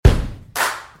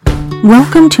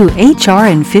Welcome to HR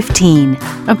in 15,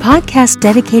 a podcast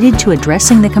dedicated to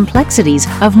addressing the complexities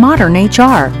of modern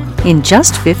HR in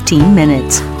just 15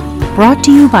 minutes. Brought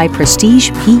to you by Prestige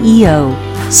PEO,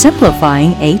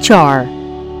 simplifying HR.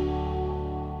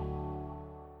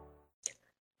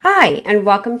 Hi, and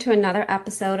welcome to another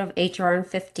episode of HR in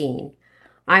 15.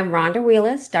 I'm Rhonda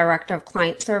Wheelis, Director of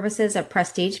Client Services at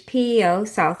Prestige PEO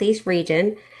Southeast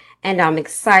Region, and I'm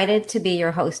excited to be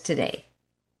your host today.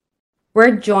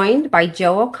 We're joined by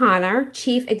Joe O'Connor,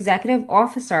 Chief Executive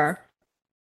Officer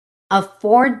of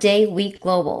 4-Day Week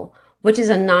Global, which is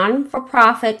a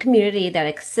non-for-profit community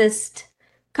that assists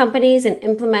companies in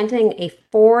implementing a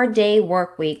 4-day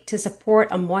work week to support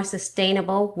a more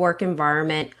sustainable work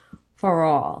environment for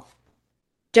all.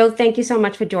 Joe, thank you so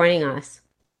much for joining us.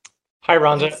 Hi,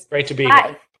 Rhonda. Great to be here.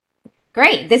 Hi.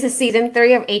 Great. This is season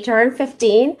 3 of HR in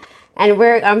 15, and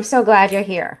I'm so glad you're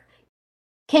here.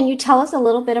 Can you tell us a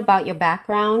little bit about your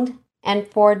background and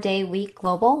 4-Day Week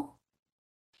Global?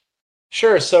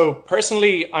 Sure. So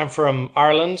personally, I'm from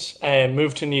Ireland and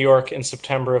moved to New York in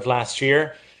September of last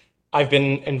year. I've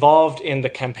been involved in the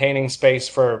campaigning space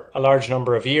for a large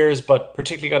number of years, but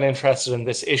particularly got interested in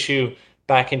this issue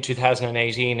back in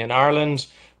 2018 in Ireland.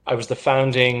 I was the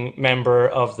founding member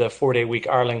of the 4-Day Week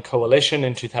Ireland Coalition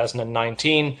in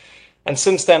 2019. And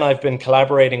since then, I've been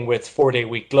collaborating with 4-Day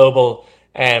Week Global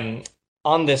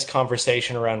on this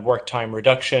conversation around work time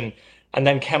reduction, and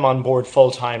then came on board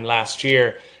full-time last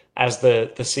year as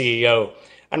the CEO.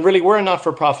 And really, we're a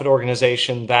not-for-profit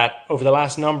organization that over the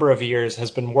last number of years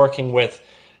has been working with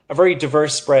a very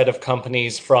diverse spread of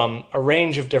companies from a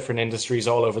range of different industries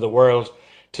all over the world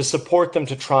to support them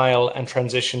to trial and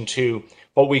transition to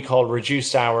what we call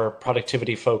reduced hour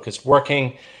productivity focused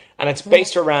working. And it's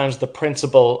based around the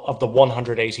principle of the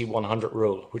 100-80-100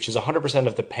 rule, which is 100%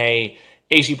 of the pay,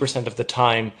 80% of the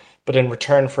time, but in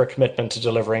return for a commitment to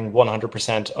delivering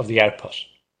 100% of the output.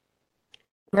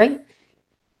 Great.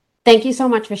 Thank you so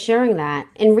much for sharing that.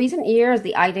 In recent years,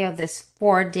 the idea of this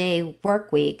 4-day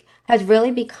work week has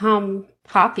really become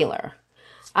popular.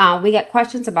 We get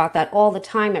questions about that all the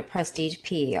time at Prestige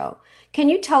PEO. Can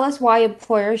you tell us why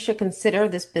employers should consider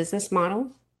this business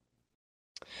model?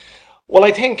 Well,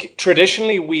 I think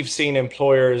traditionally we've seen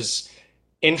employers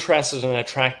interested and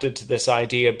attracted to this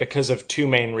idea because of two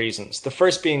main reasons. The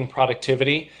first being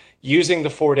productivity, using the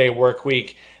 4-day work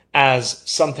week as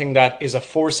something that is a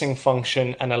forcing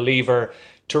function and a lever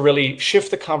to really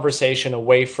shift the conversation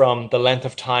away from the length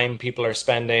of time people are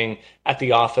spending at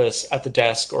the office, at the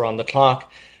desk, or on the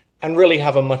clock, and really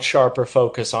have a much sharper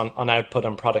focus on output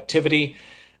and productivity.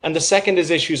 And the second is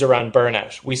issues around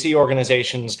burnout. We see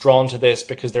organizations drawn to this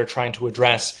because they're trying to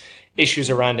address issues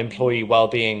around employee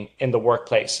well-being in the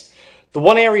workplace. The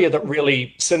one area that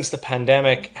really, since the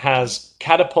pandemic, has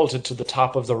catapulted to the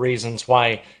top of the reasons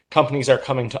why companies are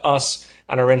coming to us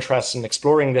and are interested in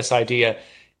exploring this idea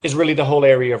is really the whole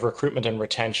area of recruitment and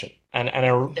retention. And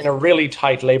in a really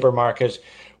tight labor market,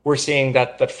 we're seeing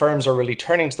that firms are really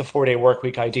turning to the 4-day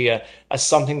workweek idea as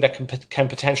something that can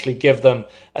potentially give them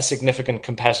a significant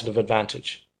competitive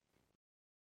advantage.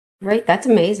 Great, that's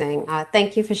amazing.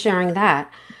 Thank you for sharing that.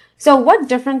 So, what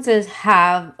differences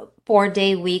have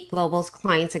 4-Day Week Global's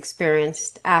clients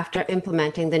experienced after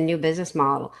implementing the new business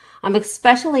model? I'm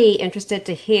especially interested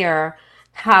to hear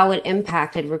how it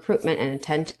impacted recruitment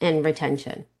and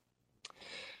retention.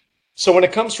 So when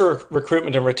it comes to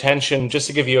recruitment and retention, just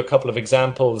to give you a couple of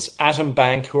examples, Atom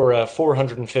Bank, who are a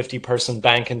 450 person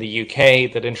bank in the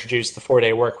UK that introduced the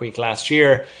 4-day workweek last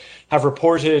year, have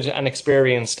reported and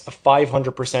experienced a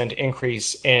 500%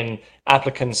 increase in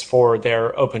applicants for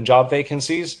their open job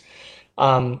vacancies.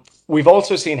 We've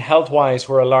also seen Healthwise,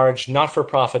 who are a large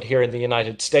not-for-profit here in the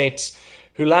United States,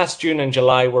 who last June and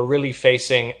July were really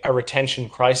facing a retention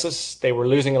crisis. They were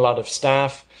losing a lot of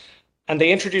staff. And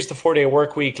they introduced the 4-day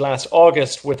work week last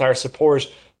August with our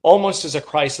support almost as a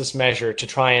crisis measure to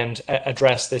try and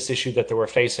address this issue that they were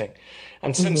facing.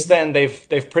 And since then,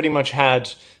 they've pretty much had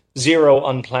zero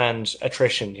unplanned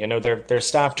attrition. You know, their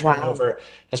staff turnover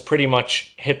has pretty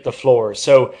much hit the floor.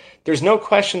 So there's no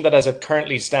question that as it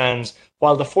currently stands,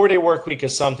 while the 4-day work week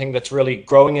is something that's really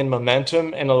growing in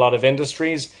momentum in a lot of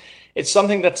industries, it's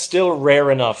something that's still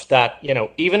rare enough that, you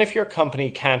know, even if your company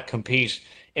can't compete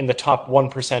in the top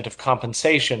 1% of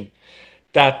compensation,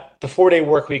 that the 4-day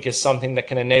work week is something that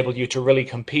can enable you to really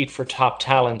compete for top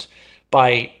talent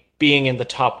by being in the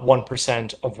top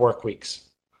 1% of work weeks.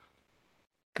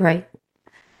 Great.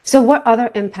 So what other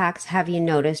impacts have you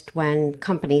noticed when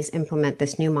companies implement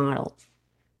this new model?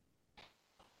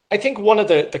 I think one of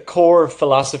the core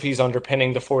philosophies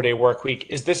underpinning the 4 day work week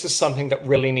is this is something that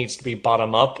really needs to be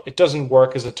bottom up. It doesn't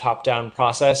work as a top down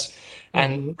process.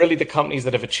 And Hmm. really, the companies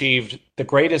that have achieved the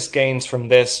greatest gains from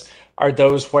this are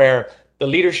those where the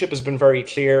leadership has been very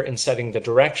clear in setting the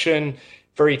direction,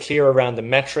 very clear around the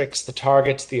metrics, the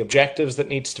targets, the objectives that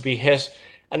needs to be hit.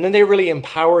 And then they really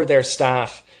empower their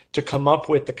staff to come up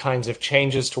with the kinds of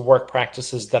changes to work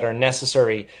practices that are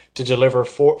necessary to deliver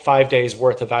 5 days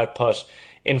worth of output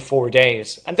in 4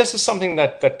 days. And this is something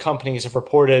that companies have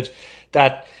reported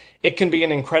that it can be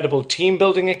an incredible team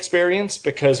building experience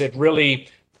because it really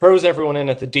throws everyone in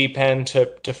at the deep end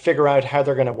to figure out how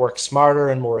they're going to work smarter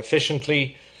and more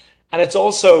efficiently. And it's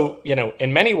also,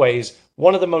 in many ways,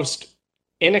 one of the most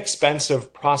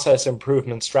inexpensive process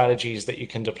improvement strategies that you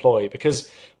can deploy because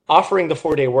offering the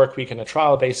 4 day work week on a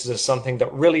trial basis is something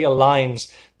that really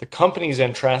aligns the company's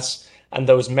interests and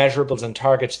those measurables and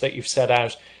targets that you've set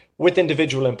out with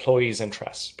individual employees'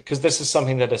 interests, because this is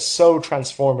something that is so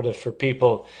transformative for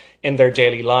people in their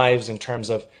daily lives in terms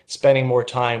of spending more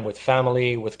time with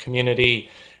family, with community,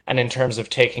 and in terms of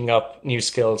taking up new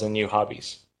skills and new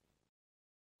hobbies.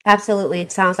 Absolutely.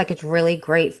 It sounds like it's really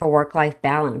great for work-life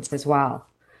balance as well.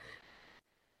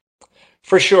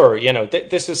 For sure,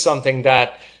 this is something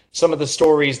that some of the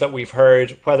stories that we've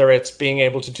heard, whether it's being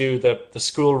able to do the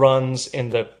school runs in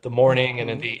the morning and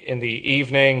in Mhm. the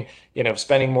evening,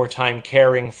 spending more time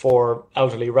caring for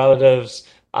elderly relatives,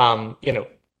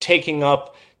 taking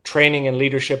up training and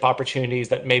leadership opportunities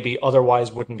that maybe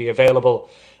otherwise wouldn't be available.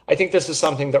 I think this is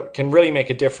something that can really make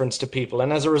a difference to people.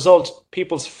 And as a result,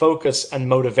 people's focus and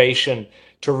motivation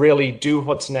to really do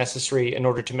what's necessary in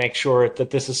order to make sure that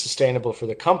this is sustainable for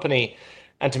the company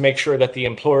and to make sure that the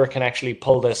employer can actually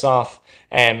pull this off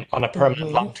on a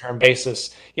permanent Mhm. long-term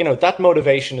basis, that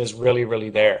motivation is really, really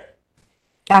there.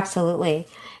 Absolutely.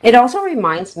 It also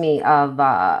reminds me of,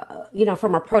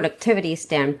 from a productivity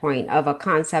standpoint, of a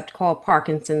concept called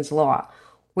Parkinson's Law,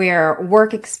 where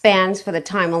work expands for the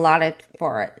time allotted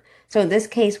for it. So in this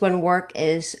case, when work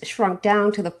is shrunk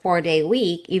down to the 4 day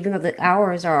week, even though the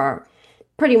hours are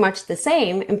pretty much the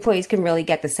same, employees can really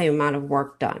get the same amount of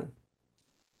work done.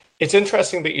 It's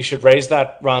interesting that you should raise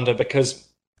that, Rhonda, because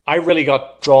I really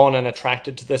got drawn and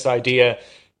attracted to this idea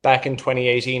back in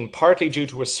 2018, partly due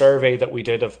to a survey that we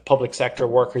did of public sector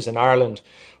workers in Ireland,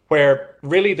 where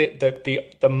really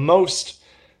the most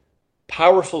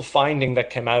powerful finding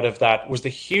that came out of that was the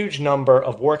huge number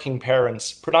of working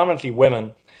parents, predominantly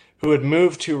women, who had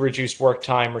moved to reduced work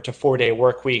time or to 4 day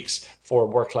work weeks for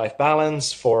work life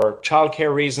balance, for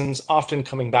childcare reasons, often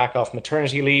coming back off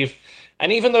maternity leave.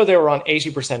 And even though they were on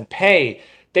 80% pay,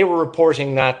 they were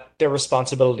reporting that their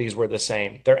responsibilities were the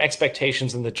same, their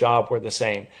expectations in the job were the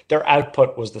same, their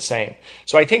output was the same.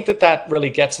 So I think that really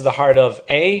gets to the heart of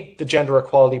A, the gender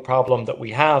equality problem that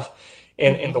we have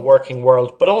in the Mhm. working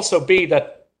world, but also B,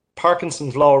 that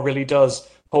Parkinson's law really does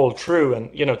hold true.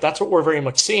 And, that's what we're very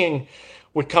much seeing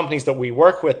with companies that we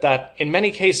work with, that in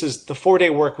many cases, the 4 day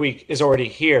work week is already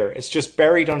here. It's just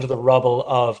buried under the rubble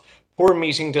of poor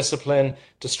meeting discipline,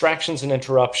 distractions and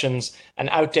interruptions, and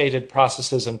outdated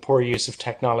processes and poor use of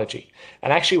technology.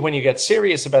 And actually, when you get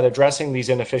serious about addressing these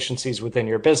inefficiencies within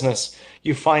your business,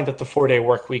 you find that the 4 day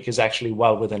work week is actually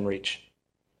well within reach.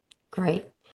 Great.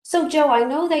 So, Joe, I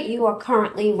know that you are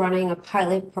currently running a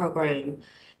pilot program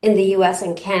in the US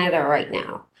and Canada right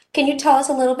now. Can you tell us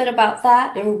a little bit about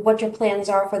that and what your plans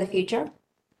are for the future?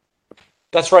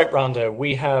 That's right, Rhonda.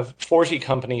 We have 40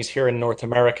 companies here in North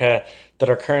America that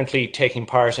are currently taking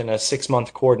part in a 6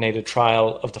 month coordinated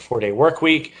trial of the 4 day work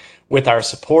week with our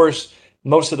support.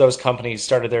 Most of those companies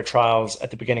started their trials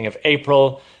at the beginning of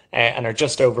April and are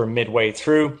just over midway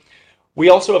through. We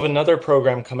also have another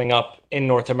program coming up in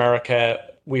North America.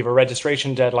 We have a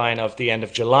registration deadline of the end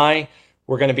of July.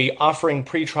 We're going to be offering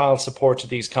pre-trial support to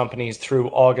these companies through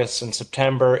August and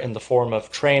September in the form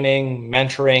of training,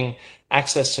 mentoring,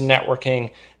 access to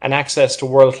networking, and access to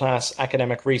world-class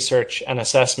academic research and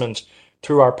assessment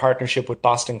through our partnership with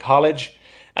Boston College.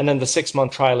 And then the 6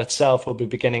 month trial itself will be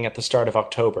beginning at the start of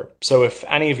October. So if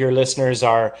any of your listeners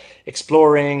are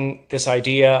exploring this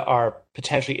idea, are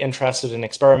potentially interested in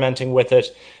experimenting with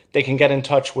it, they can get in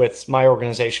touch with my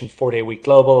organization, 4 Day Week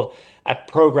Global, at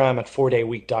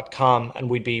program@4dayweek.com, and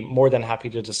we'd be more than happy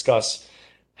to discuss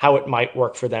how it might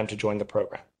work for them to join the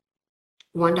program.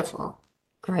 Wonderful.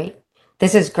 Great.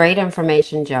 This is great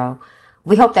information, Joe.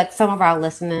 We hope that some of our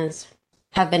listeners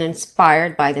have been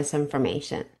inspired by this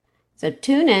information. So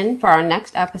tune in for our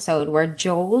next episode where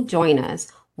Joe will join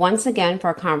us once again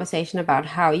for a conversation about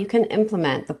how you can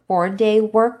implement the 4 day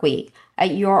work week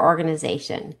at your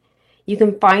organization. You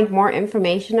can find more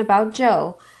information about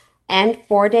Joe and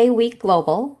 4 Day Week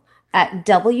Global at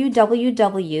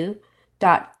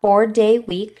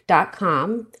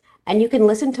www.4dayweek.com, and you can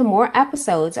listen to more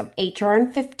episodes of HR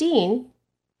in 15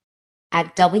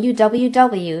 at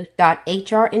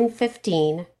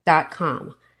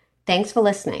www.hrin15.com. Thanks for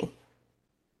listening.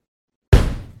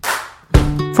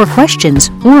 For questions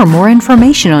or more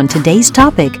information on today's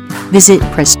topic, visit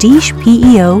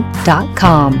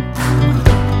prestigepeo.com.